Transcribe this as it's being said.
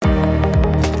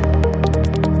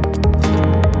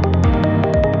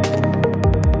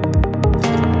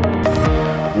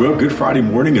good Friday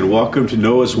morning and welcome to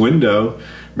Noah's Window.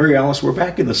 Mary Alice, we're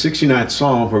back in the 69th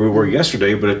Psalm where we were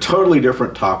yesterday, but a totally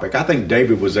different topic. I think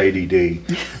David was ADD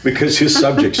because his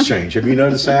subjects change. Have you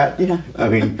noticed that? Yeah. I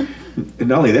mean,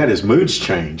 not only that, his moods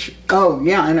change. Oh,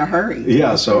 yeah, in a hurry.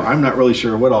 Yeah, so I'm not really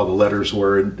sure what all the letters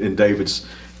were in David's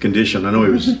condition. I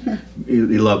know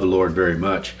he loved the Lord very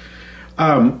much.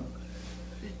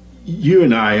 You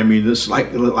and I mean, this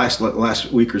like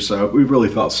last week or so, we really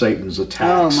felt Satan's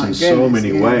attacks in so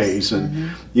many ways. And,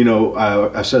 you know,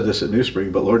 I said this at New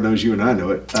Spring, but Lord knows you and I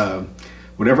know it.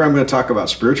 Whenever I'm going to talk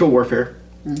about spiritual warfare,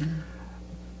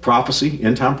 prophecy,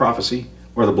 end-time prophecy,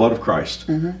 or the blood of Christ,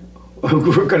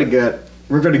 we're going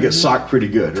to get socked pretty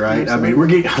good, right? Absolutely. I mean, we're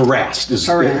getting harassed.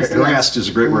 Harassed is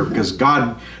a great word because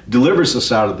God delivers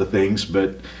us out of the things,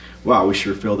 but wow, we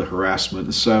sure feel the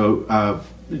harassment. So,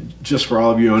 just for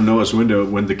all of you on Noah's Window,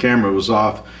 when the camera was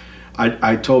off,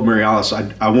 I told Mary Alice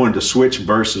I wanted to switch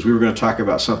verses. We were going to talk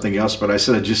about something else, but I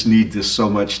said I just need this so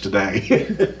much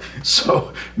today.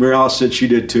 So Mary Alice said she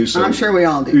did too. So I'm sure we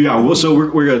all do. Yeah, well, so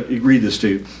we're going to read this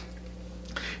too.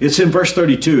 It's in verse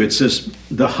 32. It says,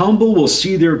 "The humble will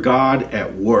see their God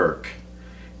at work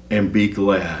and be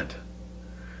glad."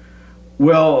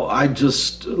 Well, I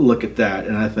just look at that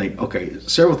and I think, okay,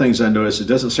 several things I noticed. It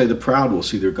doesn't say the proud will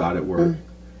see their God at work.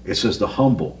 It says the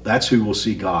humble. That's who will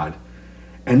see God.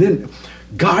 And then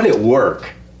God at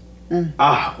work.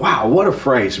 Wow, what a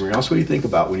phrase, Mary Alice. What do you think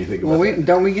about when you think about that?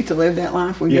 Don't we get to live that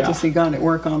life? We get Yeah. to see God at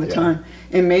work all the time.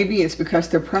 And maybe it's because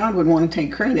the proud would want to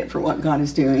take credit for what God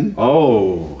is doing.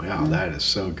 Oh, yeah, that is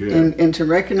so good. And to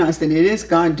recognize that it is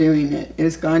God doing it. It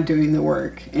is God doing the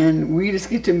work. And we just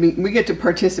get to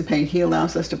participate. He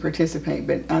allows us to participate.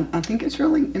 But I think it's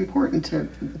really important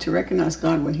to recognize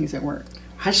God when He's at work.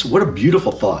 What a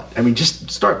beautiful thought. I mean,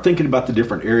 just start thinking about the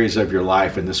different areas of your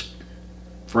life and this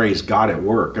phrase, God at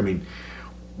work. I mean,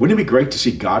 wouldn't it be great to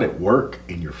see God at work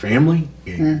in your family,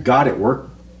 God at work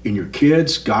in your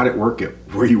kids, God at work at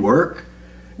where you work,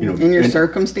 you know, in your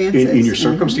circumstances. In your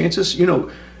circumstances, you know,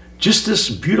 just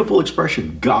this beautiful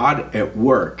expression, God at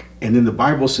work. And then the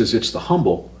Bible says it's the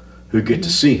humble who get to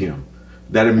see Him.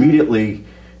 That immediately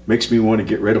makes me want to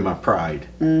get rid of my pride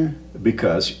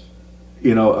because,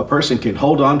 you know, a person can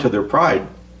hold on to their pride,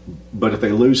 but if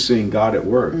they lose seeing God at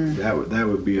work, that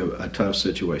would be a tough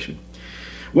situation.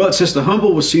 Well, it says the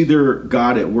humble will see their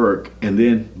God at work and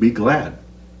then be glad.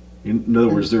 In other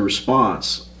words, their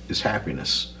response is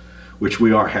happiness, which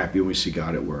we are happy when we see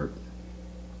God at work.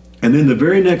 And then the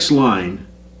very next line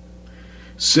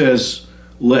says,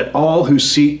 "Let all who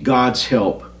seek God's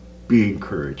help be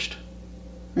encouraged."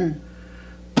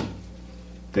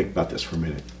 Think about this for a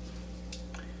minute.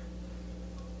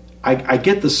 I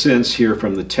get the sense here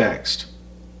from the text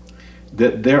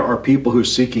that there are people who are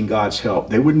seeking God's help.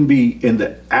 They wouldn't be in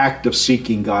the act of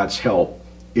seeking God's help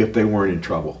if they weren't in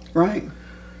trouble. Right.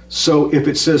 So if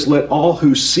it says, "Let all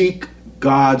who seek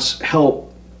God's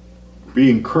help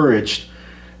be encouraged,"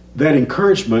 that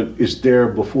encouragement is there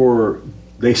before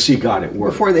they see God at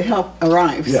work. Before the help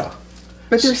arrives. Yeah.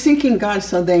 But they're seeking God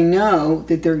so they know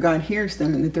that their God hears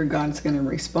them and that their God's going to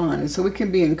respond. And so we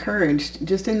can be encouraged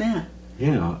just in that.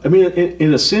 Yeah, I mean,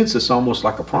 in a sense, it's almost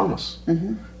like a promise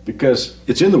because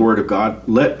it's in the Word of God.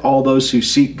 Let all those who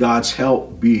seek God's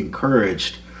help be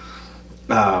encouraged.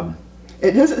 It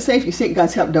doesn't say if you seek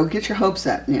God's help, don't get your hopes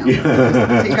up now.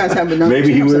 Seek God's help, but don't Maybe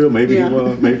get He your hopes will, up. maybe He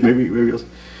won't, maybe He will.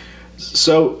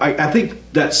 So I think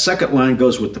that second line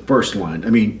goes with the first line. I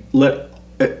mean,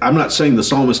 I'm not saying the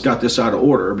psalmist got this out of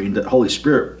order. I mean, the Holy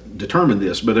Spirit determined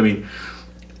this, but I mean,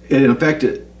 in effect,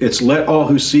 it's let all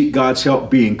who seek God's help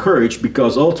be encouraged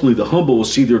because ultimately the humble will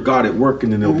see their God at work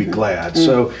and then they'll be glad.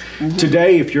 So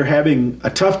today, if you're having a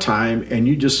tough time and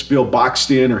you just feel boxed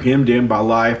in or hemmed in by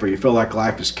life or you feel like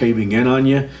life is caving in on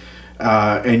you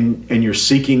and you're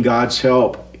seeking God's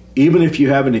help, even if you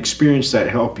haven't experienced that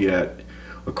help yet,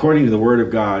 according to the Word of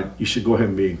God, you should go ahead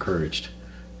and be encouraged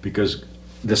because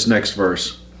this next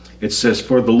verse, it says,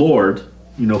 "For the Lord,"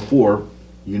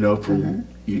 from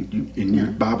in your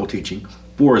Bible teaching,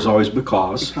 for is always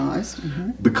because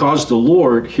the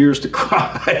Lord hears the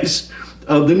cries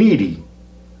of the needy.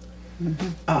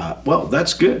 Well,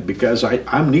 that's good because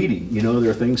I'm needy. You know,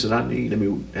 there are things that I need. I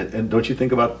mean, and don't you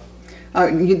think about?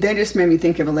 That just made me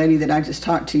think of a lady that I just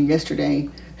talked to yesterday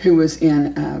who was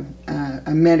in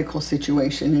a medical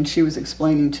situation, and she was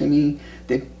explaining to me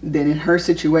that in her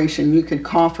situation you could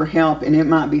call for help and it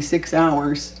might be 6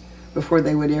 hours before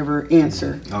they would ever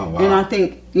answer. Oh, wow. And I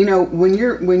think, you know, when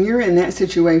you're in that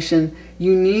situation,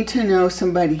 you need to know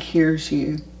somebody hears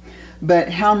you. But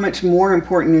how much more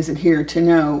important is it here to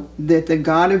know that the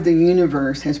God of the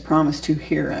universe has promised to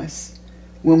hear us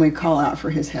when we call out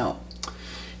for His help?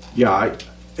 Yeah,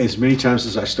 as many times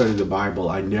as I study the Bible,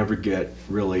 I never get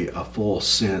really a full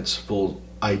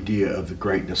idea of the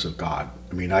greatness of God.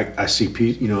 I mean, I see,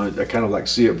 I kind of like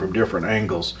see it from different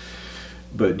angles,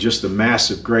 but just the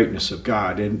massive greatness of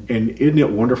God. And isn't it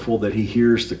wonderful that He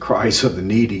hears the cries of the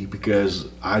needy? Because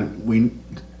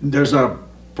there's not a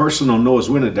person on Noah's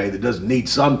Winter Day that doesn't need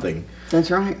something. That's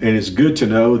right. And it's good to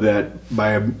know that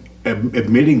by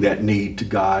admitting that need to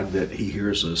God, that He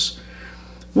hears us.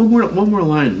 One more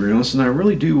line, Marilis, and I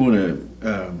really do want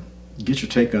to get your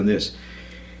take on this.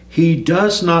 He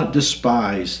does not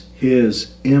despise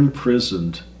His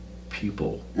imprisoned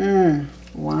people.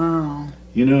 Wow.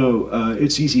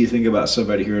 It's easy to think about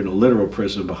somebody here in a literal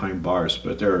prison behind bars,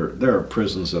 but there are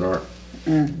prisons that aren't.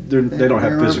 They don't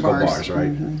have physical bars,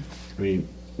 right? Mm-hmm. I mean,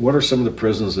 what are some of the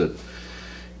prisons that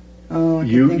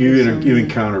you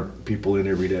encounter people in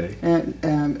every day?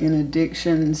 In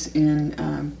addictions,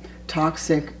 in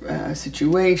toxic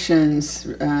situations,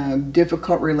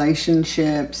 difficult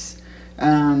relationships.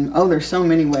 There's so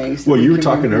many ways. Well, you were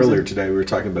talking earlier today. We were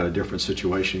talking about a different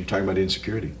situation. You're talking about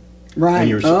insecurity. Right.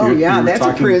 That's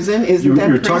a prison. Isn't that?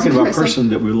 You're talking about a person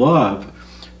that we love,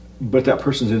 but that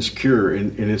person's insecure,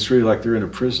 and it's really like they're in a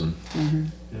prison. Mm-hmm.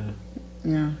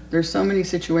 Yeah. There's so many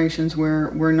situations where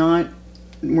we're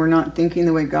not thinking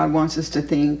the way God wants us to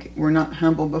think. We're not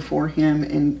humble before Him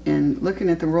and looking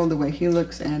at the world the way He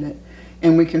looks at it,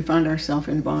 and we can find ourselves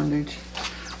in bondage.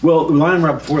 Well, the line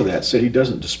right before that said He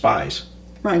doesn't despise.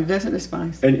 Right, He doesn't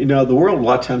despise. And the world a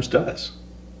lot of times does.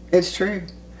 It's true.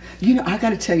 I got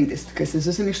to tell you this because this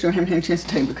is an issue I haven't had a chance to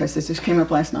tell you because this just came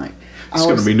up last night. It's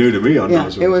going to be new to me on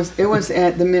those. It was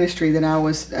at the ministry that I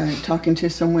was talking to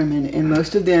some women, and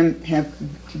most of them have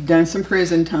done some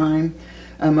prison time.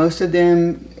 Most of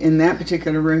them in that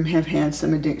particular room have had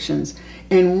some addictions.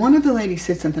 And one of the ladies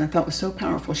said something I thought was so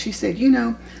powerful. She said,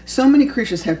 so many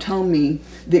Christians have told me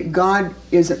that God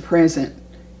isn't present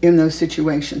in those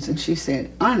situations. And she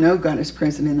said, I know God is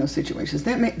present in those situations.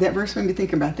 That verse made me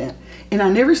think about that. And I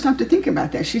never stopped to think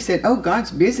about that. She said, God's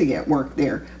busy at work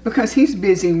there because He's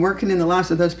busy working in the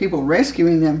lives of those people,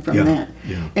 rescuing them from that.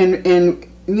 Yeah. And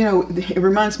it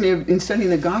reminds me of in studying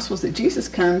the Gospels that Jesus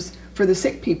comes for the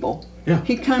sick people. Yeah.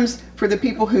 He comes for the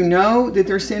people who know that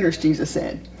they're sinners, Jesus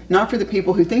said. Not for the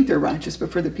people who think they're righteous,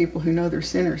 but for the people who know they're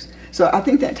sinners. So I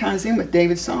think that ties in with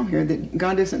David's psalm here, that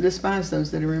God doesn't despise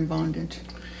those that are in bondage.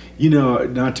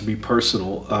 Not to be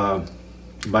personal,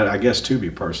 but I guess to be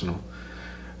personal,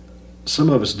 some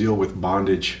of us deal with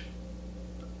bondage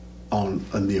on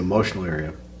the emotional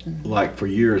area. Mm-hmm. Like for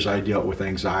years, I dealt with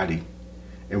anxiety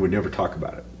and would never talk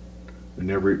about it.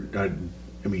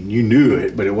 You knew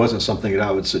it, but it wasn't something that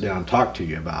I would sit down and talk to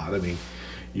you about. I mean,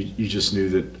 you just knew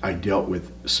that I dealt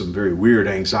with some very weird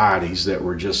anxieties that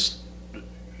were just,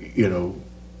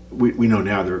 we know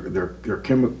now they're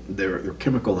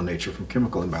chemical in nature from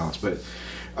chemical imbalance. But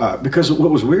because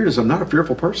what was weird is I'm not a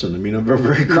fearful person. I mean, I'm a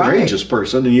very courageous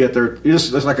person, and yet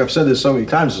it's like I've said this so many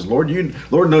times. Is Lord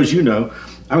knows you know.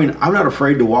 I mean, I'm not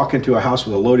afraid to walk into a house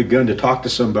with a loaded gun to talk to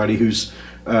somebody who's.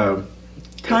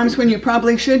 Times when you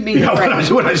probably should be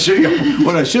afraid. When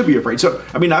I should be afraid. So,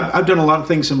 I mean, I've done a lot of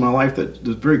things in my life that's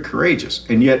very courageous.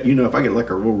 And yet, if I get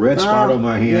like a real red spot on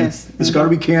my hand, it's got to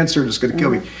be cancer, it's going to kill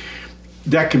me.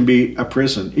 That can be a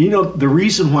prison. The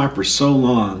reason why for so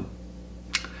long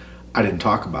I didn't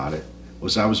talk about it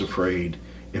was I was afraid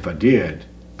if I did,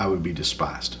 I would be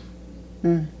despised.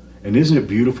 Mm. And isn't it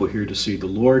beautiful here to see the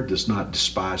Lord does not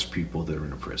despise people that are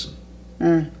in a prison?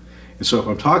 Mm. And so if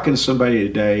I'm talking to somebody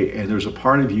today and there's a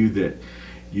part of you that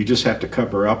you just have to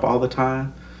cover up all the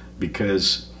time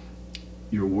because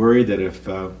you're worried that if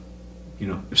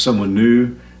someone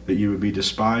knew that you would be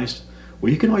despised,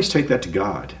 well, you can always take that to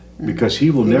God because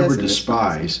He will never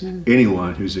despise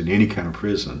anyone who's in any kind of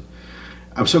prison.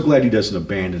 I'm so glad He doesn't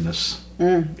abandon us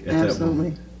at that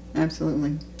moment.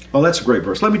 Absolutely. Oh, that's a great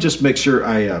verse. Let me just make sure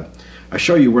I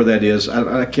show you where that is.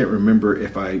 I can't remember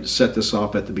if I set this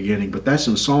off at the beginning, but that's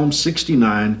in Psalm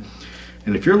 69.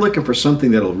 And if you're looking for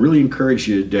something that'll really encourage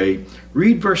you today,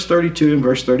 read verse 32 and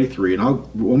verse 33. And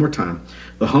one more time.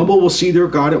 The humble will see their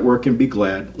God at work and be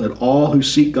glad. Let all who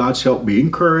seek God's help be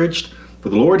encouraged. For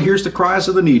the Lord hears the cries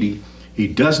of the needy. He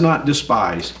does not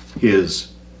despise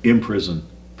His imprisoned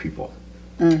people.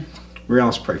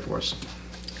 Marilis, pray for us.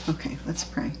 Okay, let's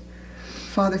pray.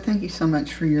 Father, thank you so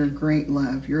much for your great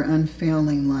love, your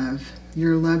unfailing love,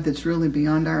 your love that's really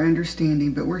beyond our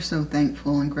understanding, but we're so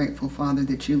thankful and grateful, Father,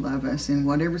 that you love us in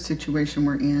whatever situation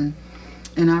we're in.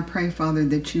 And I pray, Father,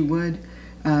 that you would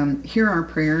hear our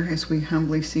prayer as we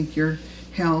humbly seek your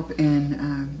help,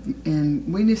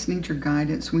 and we just need your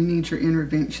guidance. We need your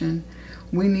intervention.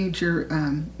 We need your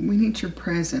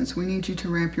presence. We need you to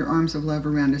wrap your arms of love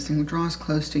around us and draw us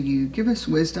close to you. Give us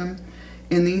wisdom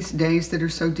in these days that are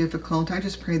so difficult. I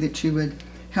just pray that you would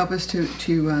help us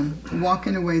to walk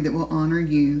in a way that will honor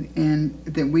you, and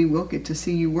that we will get to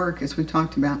see you work as we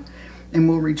talked about, and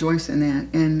we'll rejoice in that.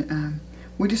 And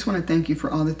we just want to thank you for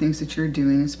all the things that you're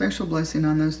doing. A special blessing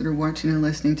on those that are watching and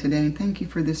listening today. Thank you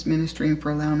for this ministry and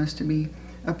for allowing us to be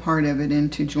a part of it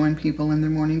and to join people in their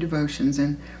morning devotions.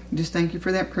 And just thank you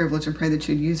for that privilege, and pray that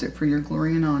you'd use it for your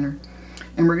glory and honor.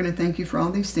 And we're going to thank you for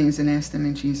all these things and ask them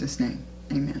in Jesus' name.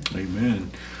 Amen.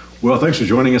 Amen. Well, thanks for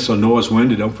joining us on Noah's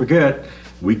Wind. And don't forget,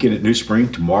 weekend at New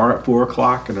Spring, tomorrow at 4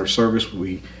 o'clock in our service,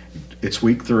 it's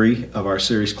week 3 of our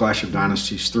series, Clash of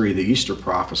Dynasties 3, the Easter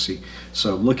prophecy.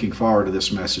 So looking forward to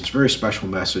this message, very special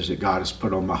message that God has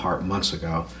put on my heart months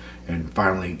ago. And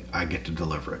finally, I get to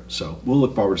deliver it. So we'll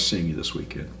look forward to seeing you this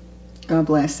weekend. God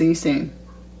bless. See you soon.